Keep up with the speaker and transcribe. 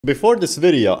Before this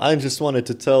video, I just wanted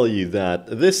to tell you that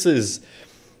this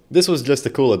was just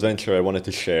a cool adventure I wanted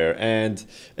to share, and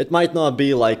it might not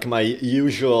be like my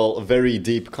usual very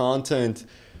deep content,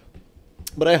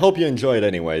 but I hope you enjoy it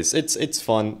anyways. It's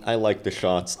fun. I like the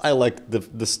shots. I like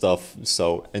the stuff,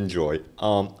 so enjoy.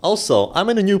 Also, I'm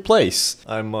in a new place.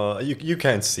 You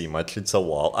can't see much. It's a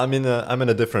wall. I'm in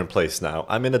a different place now.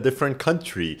 I'm in a different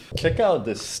country. Check out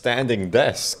this standing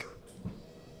desk.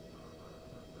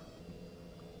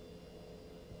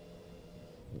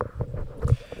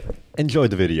 Enjoy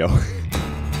the video.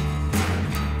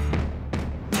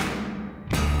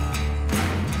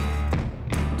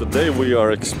 Today we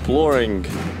are exploring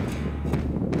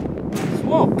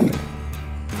swamp.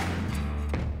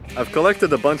 I've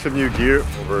collected a bunch of new gear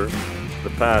over the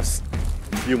past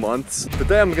few months.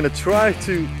 Today I'm gonna try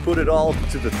to put it all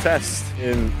to the test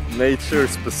in nature,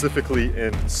 specifically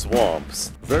in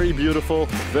swamps. Very beautiful,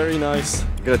 very nice.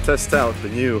 I'm gonna test out the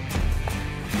new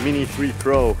Mini 3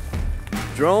 Pro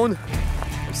drone.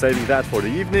 I'm saving that for the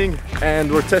evening, and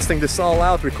we're testing this all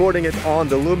out, recording it on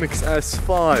the Lumix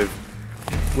S5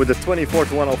 with the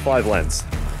 24-105 lens.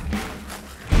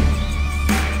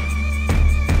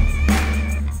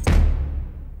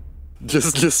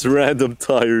 Just random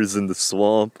tires in the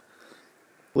swamp.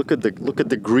 Look at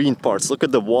the green parts. Look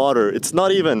at the water. It's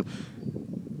not even.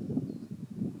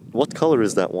 What color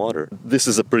is that water? This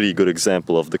is a pretty good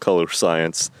example of the color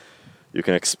science you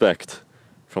can expect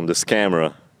from this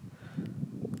camera.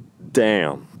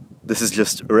 Damn. This is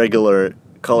just regular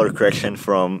color correction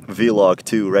from Vlog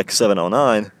 2 Rec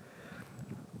 709,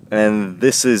 and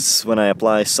this is when I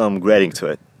apply some grading to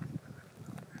it.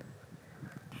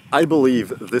 I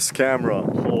believe this camera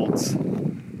holds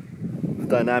the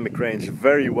dynamic range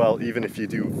very well, even if you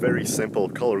do very simple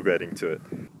color grading to it.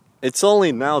 It's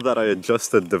only now that I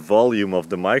adjusted the volume of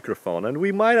the microphone, and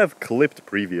we might have clipped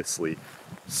previously.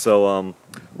 So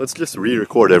let's just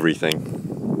re-record everything.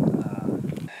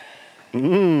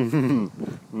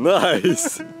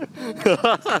 Nice!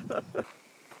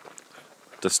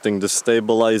 Testing the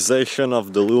stabilization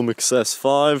of the Lumix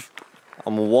S5.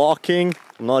 I'm walking,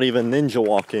 not even ninja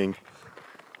walking.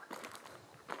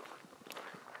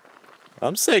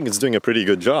 I'm saying it's doing a pretty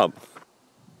good job.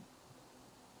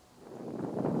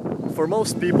 For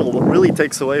most people, what really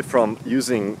takes away from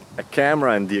using a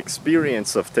camera and the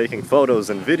experience of taking photos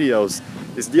and videos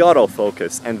is the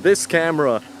autofocus. And this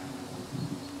camera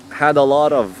had a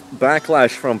lot of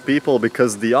backlash from people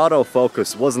because the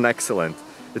autofocus wasn't excellent.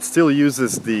 It still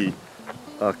uses the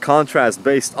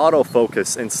contrast-based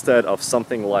autofocus instead of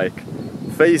something like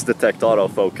phase detect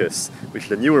autofocus, which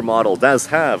the newer model does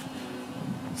have.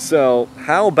 So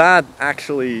how bad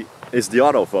actually is the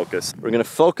autofocus? We're gonna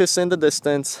focus in the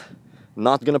distance,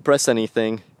 not gonna press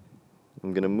anything.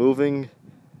 I'm gonna move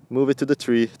it to the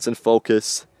tree. It's in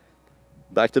focus.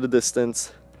 Back to the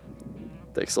distance.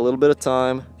 Takes a little bit of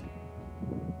time.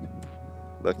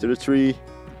 Back to the tree.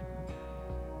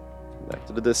 Back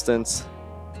to the distance.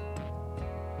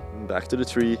 Back to the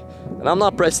tree. And I'm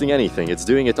not pressing anything. It's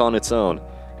doing it on its own.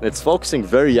 And it's focusing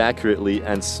very accurately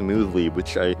and smoothly,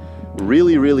 which I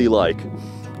really, really like.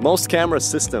 Most camera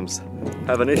systems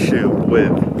have an issue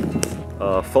with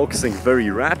focusing very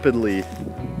rapidly,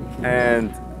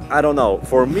 and I don't know,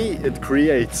 for me it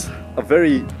creates a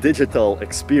very digital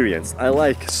experience. I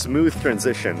like smooth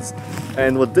transitions,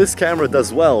 and what this camera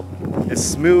does well is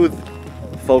smooth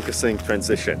focusing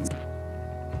transitions.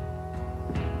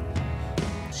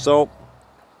 So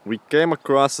we came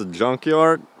across a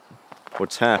junkyard.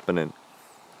 What's happening?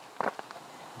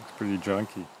 It's pretty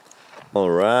junky.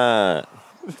 Alright.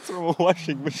 It's from a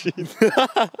washing machine.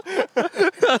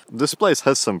 This place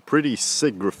has some pretty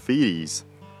sick graffitis.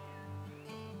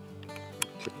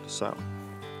 Check this out.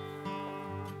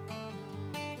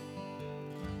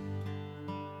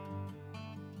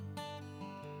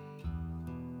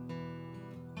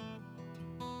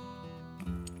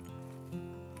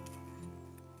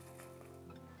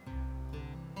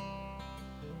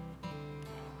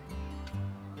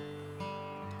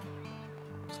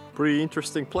 It's a pretty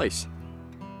interesting place.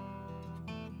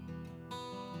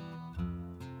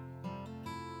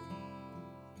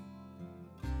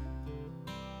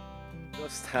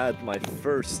 Just had my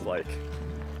first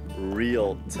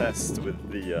real test with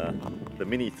the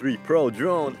Mini 3 Pro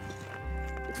drone.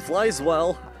 It flies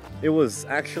well. It was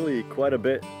actually quite a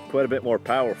bit more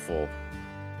powerful.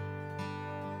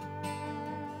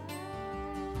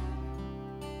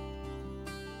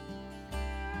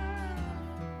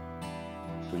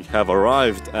 We have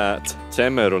arrived at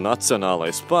Temeru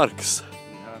Nacionālais Parks,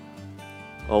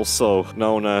 also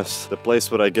known as the place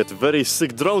where I get very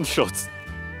sick drone shots.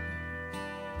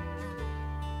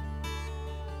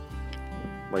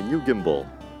 my new gimbal.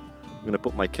 I'm gonna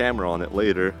put my camera on it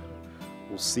later.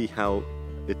 We'll see how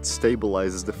it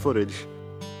stabilizes the footage.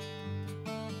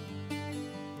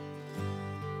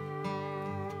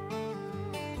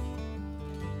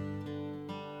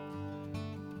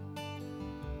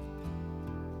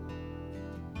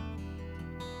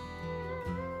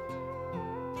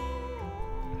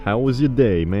 How was your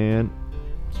day, man?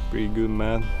 It's pretty good,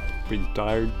 man. Pretty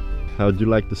tired. How'd you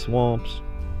like the swamps?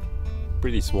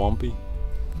 Pretty swampy,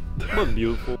 but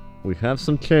beautiful. We have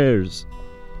some chairs.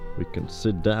 We can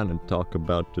sit down and talk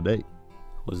about today.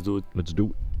 Let's do it. Let's do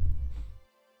it.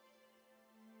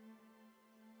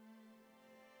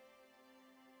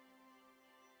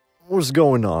 What's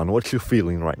going on? What you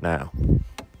feeling right now?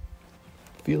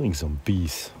 Feeling some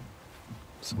peace.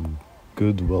 Some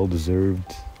good,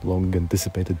 well-deserved,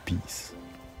 long-anticipated peace.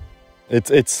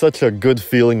 It's such a good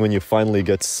feeling when you finally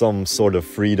get some sort of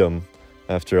freedom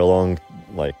after a long,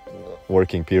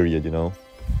 working period, you know?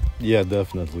 Yeah,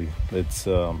 definitely. It's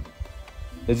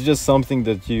just something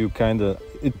that you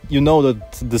you know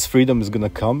that this freedom is gonna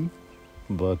come,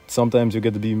 but sometimes you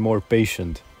get to be more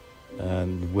patient.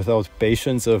 And without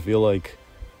patience, I feel like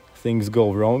things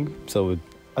go wrong. So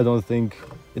I don't think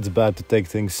it's bad to take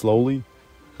things slowly.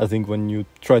 I think when you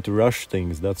try to rush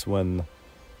things, that's when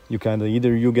you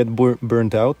either you get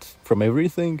burnt out from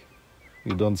everything,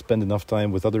 you don't spend enough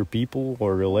time with other people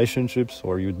or relationships,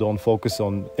 or you don't focus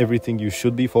on everything you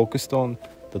should be focused on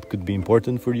that could be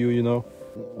important for you, you know?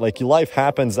 Like, life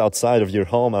happens outside of your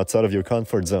home, outside of your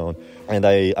comfort zone. And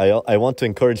I want to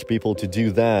encourage people to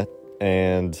do that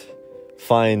and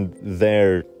find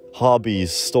their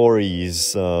hobbies,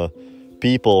 stories,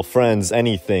 people, friends,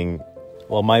 anything.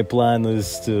 Well, my plan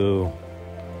is to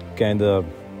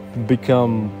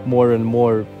become more and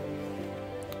more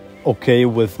okay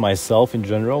with myself in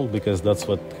general, because that's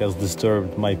what has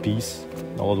disturbed my peace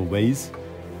in a lot of ways.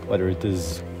 Whether it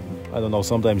is, I don't know,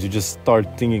 sometimes you just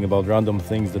start thinking about random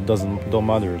things that don't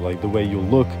matter, like the way you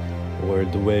look or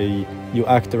the way you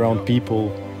act around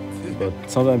people. But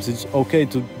sometimes it's okay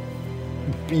to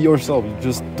be yourself. You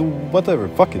just do whatever,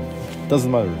 fuck it,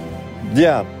 doesn't matter.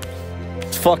 Yeah,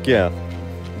 fuck yeah.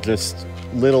 Just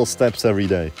little steps every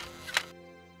day.